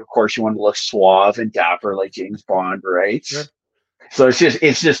 so of course you want to look suave and dapper like James Bond, right? Sure. So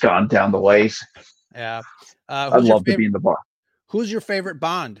it's just gone down the ways. Yeah, I'd love to be in the Bond. Who's your favorite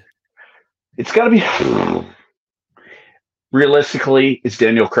Bond? It's got to be. Realistically, it's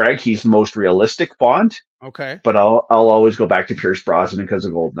Daniel Craig. He's the most realistic Bond. Okay. But I'll always go back to Pierce Brosnan because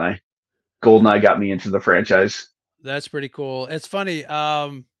of GoldenEye. GoldenEye got me into the franchise. That's pretty cool. It's funny.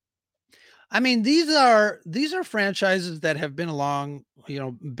 I mean, these are franchises that have been around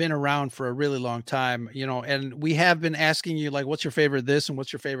for a really long time, and we have been asking you, like, what's your favorite this and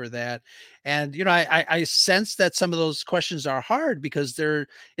what's your favorite that? And, I sense that some of those questions are hard because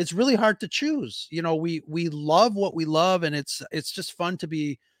it's really hard to choose. We love what we love, and it's just fun to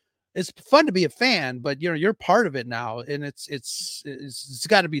be a fan, but you're part of it now, and it's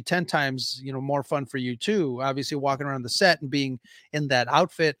got to be 10 times more fun for you too, obviously walking around the set and being in that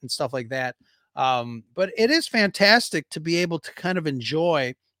outfit and stuff like that. But it is fantastic to be able to kind of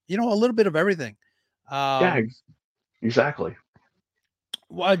enjoy a little bit of everything. Yeah, exactly.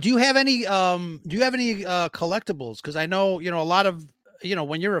 Do you have any collectibles? Because I know a lot of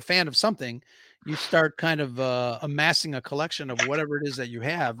when you're a fan of something, you start kind of amassing a collection of whatever it is that you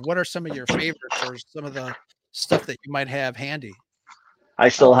have. What are some of your favorites or some of the stuff that you might have handy? I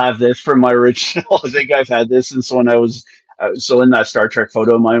still have this from my original. I think I've had this since when I was in that Star Trek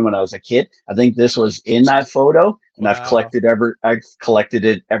photo of mine when I was a kid. I think this was in that photo, and I've collected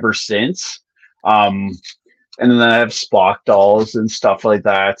it ever since. And then I have Spock dolls and stuff like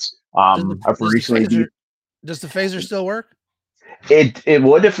that. Does the phaser still work? It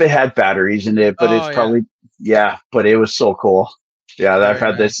would if it had batteries in it, but it's probably but it was so cool. Yeah, I've Very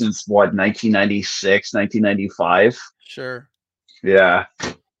had nice. this since what, 1996, 1995. Sure. Yeah.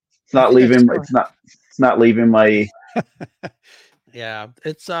 It's I not think I leaving still. it's not leaving my Yeah,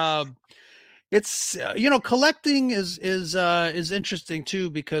 it's collecting is interesting too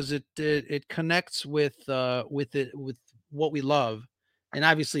because it connects with what we love, and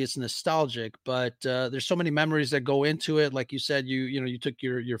obviously it's nostalgic, but there's so many memories that go into it. Like you said, you took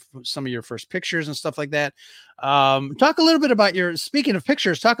your some of your first pictures and stuff like that. Talk a little bit about your, speaking of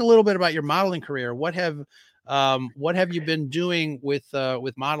pictures, talk a little bit about your modeling career. What have you been doing with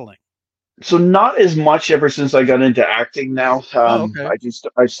modeling? so not as much ever since I got into acting now. Oh, okay.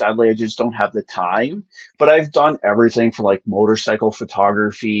 I sadly I just don't have the time. But I've done everything from like motorcycle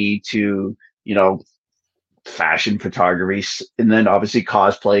photography to, you know, fashion photography, and then obviously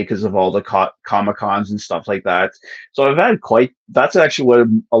cosplay because of all the comic cons and stuff like that. So I've had quite. That's actually what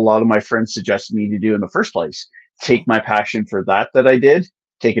a lot of my friends suggested me to do in the first place. Take my passion for that I did,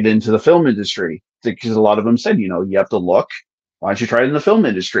 take it into the film industry because a lot of them said, you know, you have to look. Why don't you try it in the film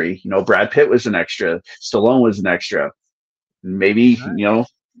industry? You know, Brad Pitt was an extra, Stallone was an extra. Maybe, you know,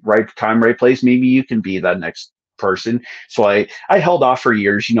 right time, right place. Maybe you can be that next person. So I held off for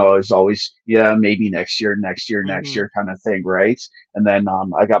years. You know, I was always, yeah, maybe next year, next year, next Hmm. year kind of thing, right? And then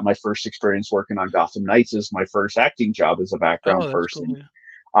I got my first experience working on Gotham Knights as my first acting job as a Oh, background that's cool. person.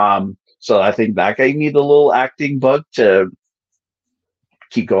 Yeah. So I think that gave me the little acting bug to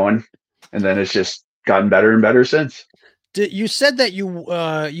keep going, and then it's just gotten better and better since. You said that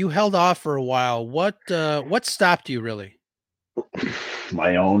you held off for a while. What stopped you really?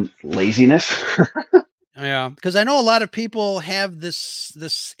 My own laziness. Yeah, because I know a lot of people have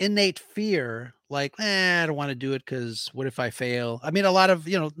this innate fear, like, I don't want to do it because what if I fail? I mean, a lot of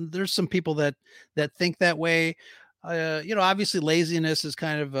there's some people that think that way. Obviously, laziness is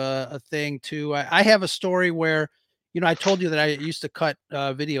kind of a thing too. I have a story where, I told you that I used to cut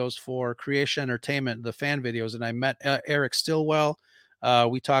videos for Creation Entertainment, the fan videos, and I met Eric Stillwell.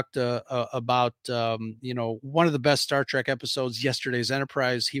 We talked about one of the best Star Trek episodes, Yesterday's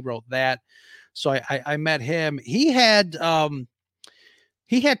Enterprise. He wrote that, so I met him. He had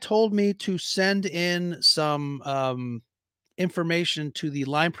told me to send in some information to the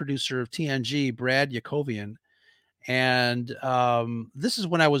line producer of TNG, Brad Yakovian, and this is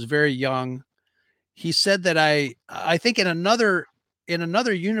when I was very young. He said that I think in another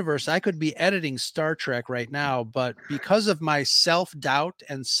universe I could be editing Star Trek right now, but because of my self-doubt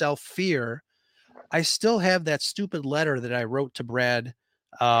and self-fear, I still have that stupid letter that I wrote to Brad,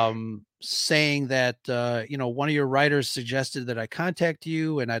 saying that, one of your writers suggested that I contact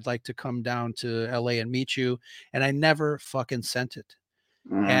you and I'd like to come down to LA and meet you. And I never fucking sent it.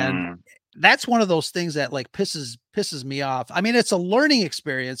 And Mm. that's one of those things that like pisses me off. I mean, it's a learning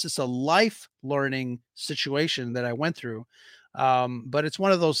experience. It's a life learning situation that I went through. But it's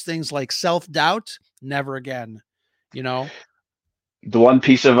one of those things like self-doubt, never again, you know? The one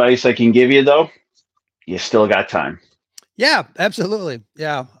piece of advice I can give you though, you still got time. Yeah, absolutely.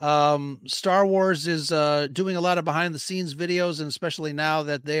 Yeah. Star Wars is doing a lot of behind the scenes videos, and especially now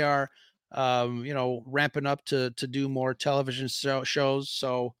that they are ramping up to do more television shows.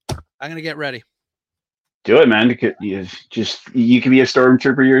 So I'm gonna get ready. Do it, man. You can be a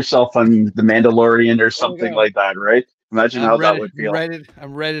stormtrooper yourself on the Mandalorian or There you something go. like that, right? Imagine I'm how that ready. would I'm feel. ready.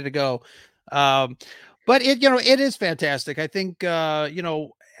 I'm ready to go. Um, but it is fantastic. I think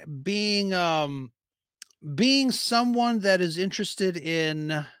being being someone that is interested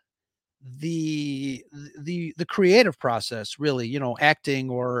in the the creative process, really, acting,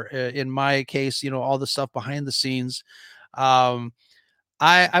 or in my case, all the stuff behind the scenes. um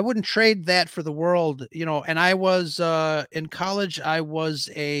I wouldn't trade that for the world. And I was in college, I was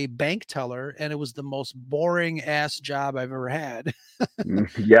a bank teller, and it was the most boring ass job I've ever had.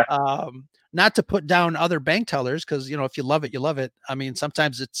 Yeah. Not to put down other bank tellers, because if you love it, you love it. I mean,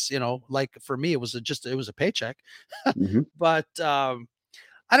 sometimes it's, like for me, it was a paycheck. Hmm. But I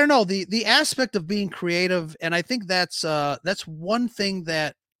don't know, the aspect of being creative, and I think that's one thing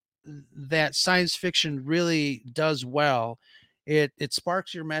that science fiction really does well. It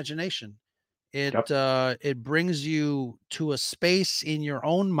sparks your imagination. Yep. It brings you to a space in your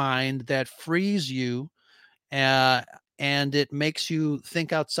own mind that frees you, uh, and it makes you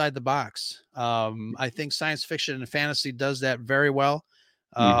think outside the box. I think science fiction and fantasy does that very well.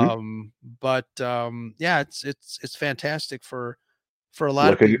 Hmm. But yeah, it's fantastic for a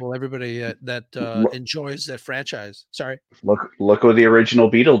lot of Look at people, everybody that look enjoys that franchise. Sorry. look what the original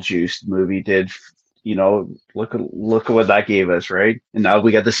Beetlejuice movie did. You know, look at what that gave us, right? And now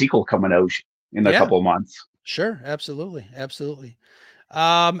we got the sequel coming out in a Yeah, couple months. sure, absolutely, absolutely.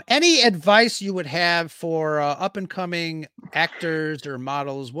 Any advice you would have for up and coming actors or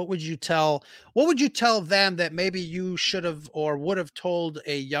models? What would you tell them that maybe you should have or would have told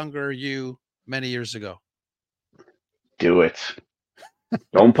a younger you many years ago? Do it.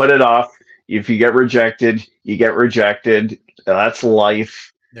 Don't put it off. If you get rejected, you get rejected. That's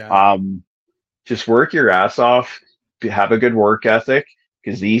life. Yeah, Um, just work your ass off. Have a good work ethic,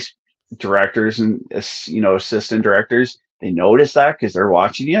 because these directors and assistant directors, they notice that because they're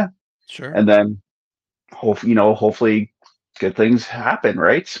watching you, sure. and then hopefully good things happen,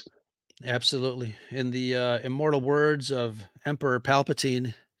 right? Absolutely. In the immortal words of Emperor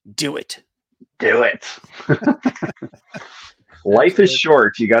Palpatine, do it. Do it. Life is Absolutely.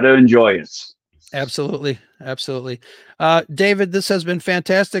 short. You got to enjoy it. Absolutely. Absolutely. David, this has been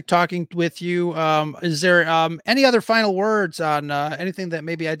fantastic talking with you. Is there any other final words on anything that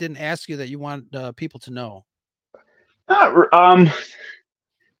maybe I didn't ask you that you want people to know?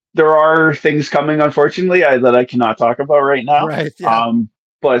 There are things coming, unfortunately, that I cannot talk about right now. Right. Yeah.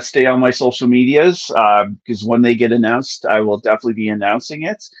 But stay on my social medias, because when they get announced, I will definitely be announcing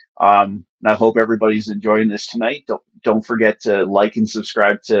it. And I hope everybody's enjoying this tonight. Don't forget to like and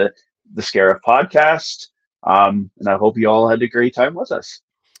subscribe to the Scarif podcast. And I hope you all had a great time with us.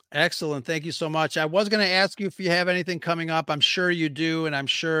 Excellent. Thank you so much. I was going to ask you if you have anything coming up. I'm sure you do, and I'm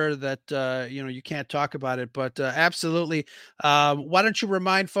sure that you can't talk about it, but absolutely. Why don't you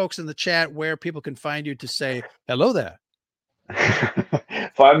remind folks in the chat where people can find you to say hello there?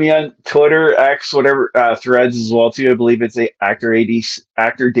 Find me on Twitter, X, whatever, Threads as well too. I believe it's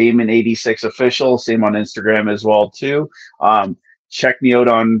actor Damon 86 official. Same on Instagram as well too. Check me out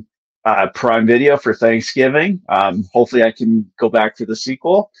on Prime Video for Thanksgiving. Hopefully, I can go back for the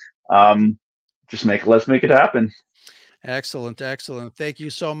sequel. Let's make it happen. Excellent. Excellent. Thank you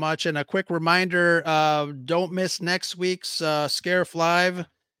so much. And a quick reminder, don't miss next week's Scarif Live.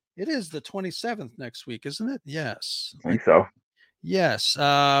 It is the 27th next week, isn't it? Yes. I think so. Yes.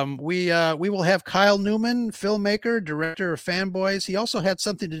 We will have Kyle Newman, filmmaker, director of Fanboys. He also had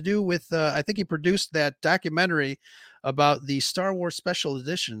something to do with, I think he produced that documentary about the Star Wars Special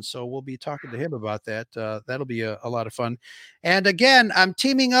Edition. So we'll be talking to him about that. That'll be a lot of fun. And again, I'm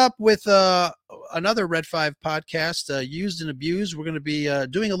teaming up with another Red 5 podcast, Used and Abused. We're going to be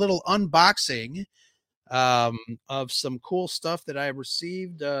doing a little unboxing of some cool stuff that I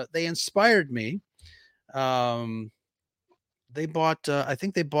received. They inspired me. They bought, I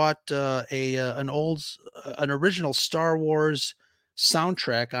think they bought an original Star Wars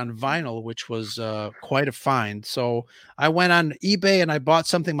soundtrack on vinyl, which was quite a find. So I went on eBay and I bought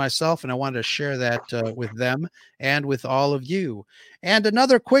something myself, and I wanted to share that with them and with all of you. And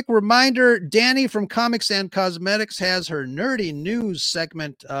another quick reminder, Danny from Comics and Cosmetics has her Nerdy News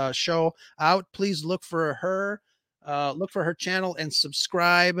segment show out. Please look for her channel and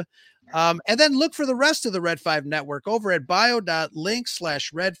subscribe. And then look for the rest of the Red 5 network over at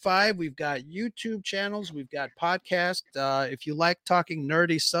bio.link/Red5. We've got YouTube channels. We've got podcasts. If you like talking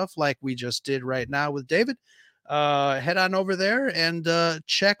nerdy stuff like we just did right now with David, head on over there and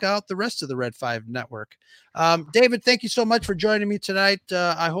check out the rest of the Red 5 network. David, thank you so much for joining me tonight.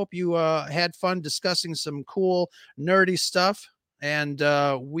 I hope you had fun discussing some cool nerdy stuff. And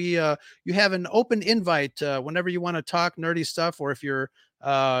you have an open invite whenever you want to talk nerdy stuff, or if you're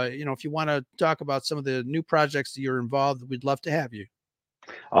if you want to talk about some of the new projects that you're involved, we'd love to have you.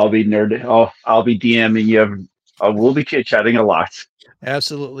 I'll be I'll be DMing you. We'll be chit-chatting a lot.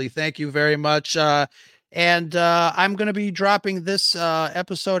 Absolutely. Thank you very much. And I'm going to be dropping this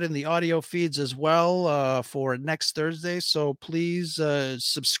episode in the audio feeds as well for next Thursday. So please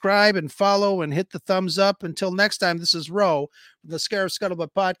subscribe and follow and hit the thumbs up. Until next time, this is Ro from the Scarif Scuttlebutt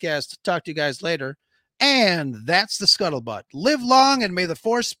podcast. Talk to you guys later. And that's the Scuttlebutt. Live long and may the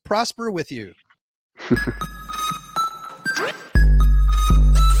force prosper with you.